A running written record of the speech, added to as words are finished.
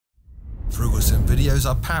Frooglesim videos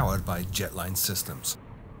are powered by Jetline Systems.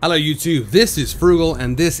 Hello YouTube, this is Frugal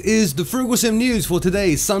and this is the Frooglesim news for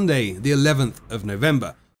today, Sunday, the 11th of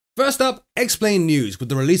November. First up, Explain News with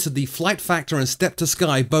the release of the Flight Factor and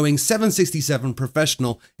StepToSky Boeing 767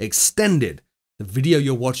 Professional Extended. The video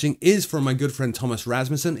you're watching is from my good friend Thomas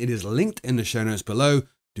Rasmussen. It is linked in the show notes below.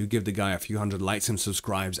 Do give the guy a few hundred likes and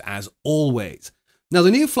subscribes as always. Now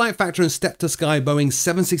the new Flight Factor and StepToSky Boeing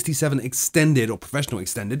 767 Extended or Professional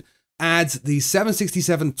Extended adds the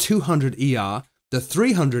 767-200ER, the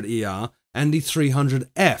 300ER, and the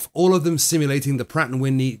 300F, all of them simulating the Pratt &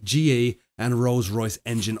 Whitney, GE, and Rolls-Royce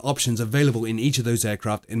engine options available in each of those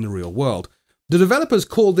aircraft in the real world. The developers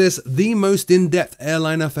call this the most in-depth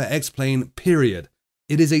airliner for X-Plane, period.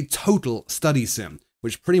 It is a total study sim,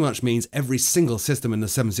 which pretty much means every single system in the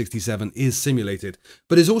 767 is simulated,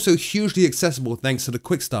 but is also hugely accessible thanks to the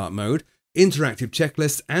quick start mode, interactive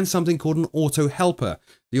checklists, and something called an auto helper.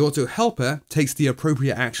 The auto helper takes the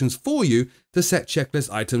appropriate actions for you to set checklist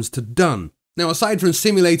items to done. Now, aside from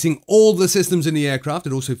simulating all the systems in the aircraft,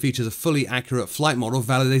 it also features a fully accurate flight model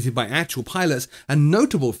validated by actual pilots, and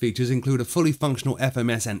notable features include a fully functional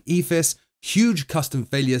FMS and EFIS, huge custom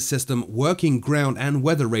failure system, working ground and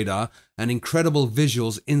weather radar, and incredible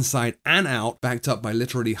visuals inside and out, backed up by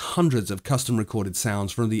literally hundreds of custom recorded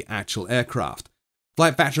sounds from the actual aircraft.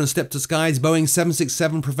 Flight Factor and StepToSky's Boeing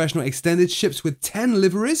 767 Professional Extended ships with 10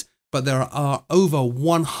 liveries, but there are over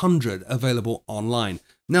 100 available online.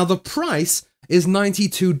 Now the price is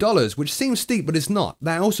 $92, which seems steep, but it's not.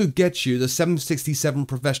 That also gets you the 767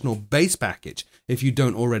 Professional base package if you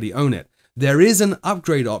don't already own it. There is an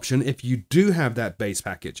upgrade option if you do have that base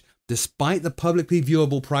package. Despite the publicly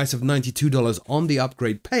viewable price of $92 on the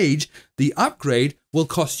upgrade page, the upgrade will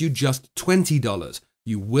cost you just $20.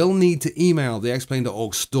 You will need to email the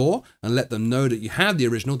Explain.org store and let them know that you have the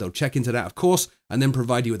original. They'll check into that, of course, and then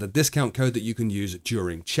provide you with a discount code that you can use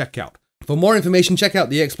during checkout. For more information, check out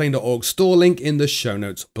the Explain.org store link in the show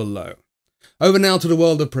notes below. Over now to the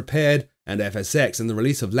world of Prepared and FSX and the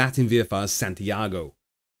release of LatinVFR Santiago.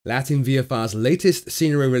 LatinVFR's latest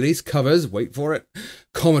scenery release covers, wait for it,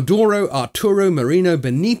 Comodoro Arturo Merino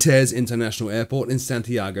Benitez International Airport in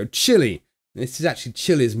Santiago, Chile. This is actually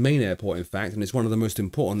Chile's main airport, in fact, and it's one of the most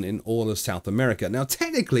important in all of South America. Now,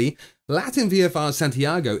 technically, LatinVFR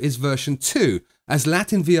Santiago is version 2, as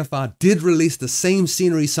LatinVFR did release the same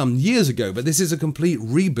scenery some years ago, but this is a complete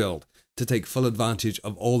rebuild to take full advantage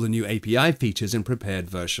of all the new API features in Prepared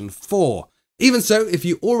version 4. Even so, if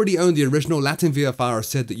you already own the original, LatinVFR has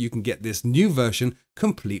said that you can get this new version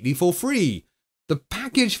completely for free. The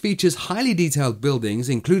package features highly detailed buildings,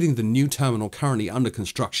 including the new terminal currently under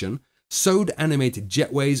construction, sewed animated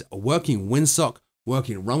jetways, a working windsock,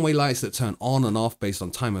 working runway lights that turn on and off based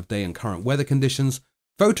on time of day and current weather conditions,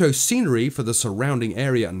 photo scenery for the surrounding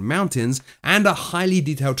area and mountains, and a highly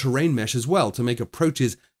detailed terrain mesh as well to make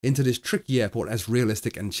approaches into this tricky airport as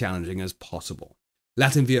realistic and challenging as possible.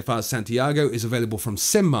 LatinVFR Santiago is available from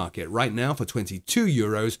Sim Market right now for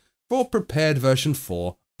 €22 for Prepared version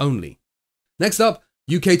 4 only. Next up,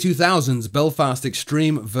 UK 2000's Belfast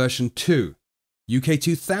Extreme version 2. UK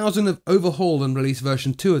 2000 have overhauled and released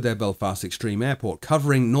version 2 of their Belfast Extreme Airport,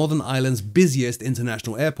 covering Northern Ireland's busiest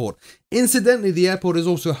international airport. Incidentally, the airport is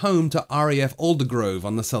also home to RAF Aldergrove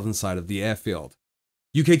on the southern side of the airfield.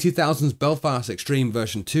 UK 2000's Belfast Extreme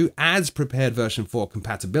version 2 adds Prepared version 4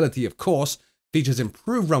 compatibility, of course, features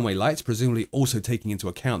improved runway lights, presumably also taking into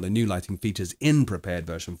account the new lighting features in Prepared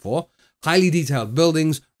version 4, highly detailed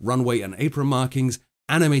buildings, runway and apron markings,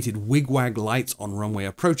 animated wigwag lights on runway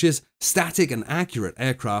approaches, static and accurate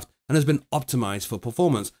aircraft, and has been optimized for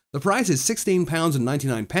performance. The price is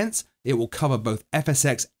 £16.99. It will cover both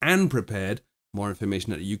FSX and Prepared. More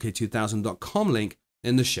information at the UK2000.com link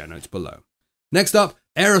in the show notes below. Next up,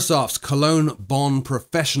 Aerosoft's Cologne Bonn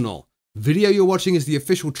Professional. Video you're watching is the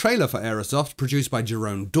official trailer for Aerosoft, produced by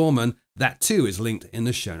Jerome Dorman. That too is linked in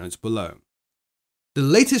the show notes below. The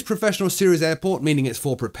latest professional series airport, meaning it's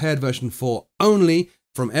for Prepared version 4 only,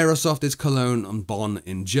 from Aerosoft is Cologne and Bonn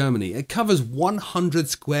in Germany. It covers 100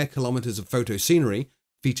 square kilometers of photo scenery,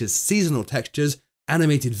 features seasonal textures,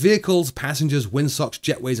 animated vehicles, passengers, windsocks,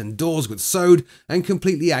 jetways and doors with sewed and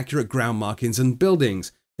completely accurate ground markings and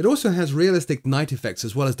buildings. It also has realistic night effects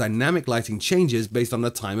as well as dynamic lighting changes based on the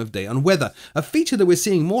time of day and weather, a feature that we're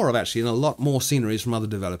seeing more of actually in a lot more sceneries from other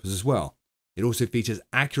developers as well. It also features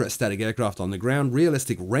accurate static aircraft on the ground,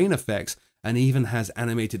 realistic rain effects, and even has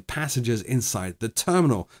animated passengers inside the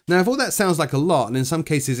terminal. Now, if all that sounds like a lot, and in some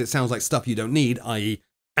cases it sounds like stuff you don't need, i.e.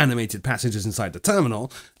 animated passengers inside the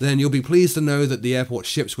terminal, then you'll be pleased to know that the airport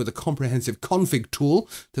ships with a comprehensive config tool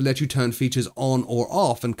to let you turn features on or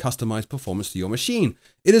off and customize performance to your machine.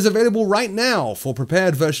 It is available right now for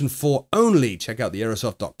prepared version 4 only. Check out the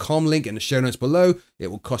aerosoft.com link in the show notes below. It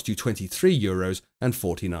will cost you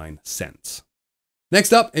 €23.49.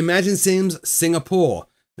 Next up, ImagineSim Singapore.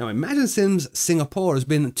 Now, ImagineSim Singapore has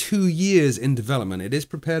been 2 years in development. It is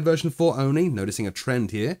prepared version 4 only, noticing a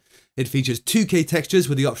trend here. It features 2K textures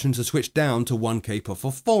with the option to switch down to 1K for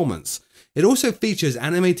performance. It also features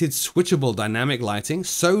animated switchable dynamic lighting,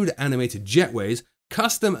 sewed animated jetways,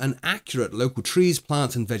 custom and accurate local trees,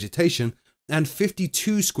 plants and vegetation, and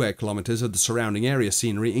 52 square kilometers of the surrounding area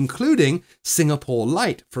scenery, including Singapore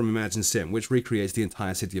Light from ImagineSim, which recreates the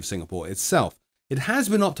entire city of Singapore itself. It has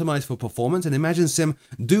been optimized for performance, and ImagineSim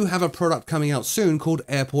do have a product coming out soon called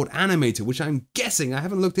Airport Animator, which I'm guessing, I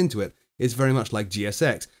haven't looked into it, is very much like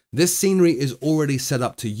GSX. This scenery is already set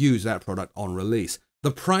up to use that product on release.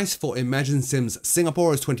 The price for ImagineSim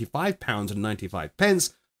Singapore is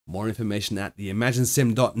 £25.95. More information at the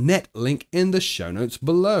imaginesim.net link in the show notes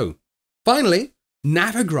below. Finally,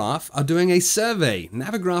 Navigraph are doing a survey.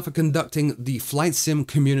 Navigraph are conducting the Flight Sim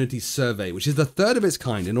Community Survey, which is the third of its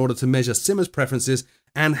kind in order to measure simmers' preferences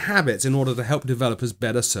and habits in order to help developers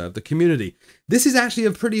better serve the community. This is actually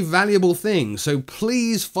a pretty valuable thing, so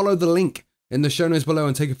please follow the link in the show notes below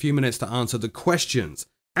and take a few minutes to answer the questions.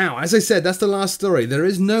 Now, as I said, that's the last story. There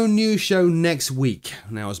is no new show next week.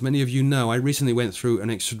 Now, as many of you know, I recently went through an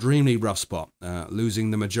extremely rough spot,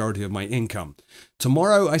 losing the majority of my income.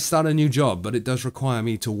 Tomorrow, I start a new job, but it does require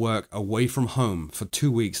me to work away from home for 2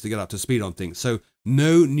 weeks to get up to speed on things. So,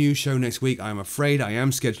 no new show next week. I'm afraid I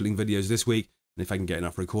am scheduling videos this week, and if I can get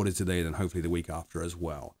enough recorded today, then hopefully the week after as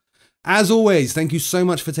well. As always, thank you so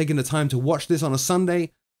much for taking the time to watch this on a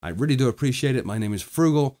Sunday. I really do appreciate it. My name is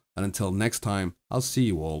Frugal, and until next time, I'll see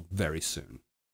you all very soon.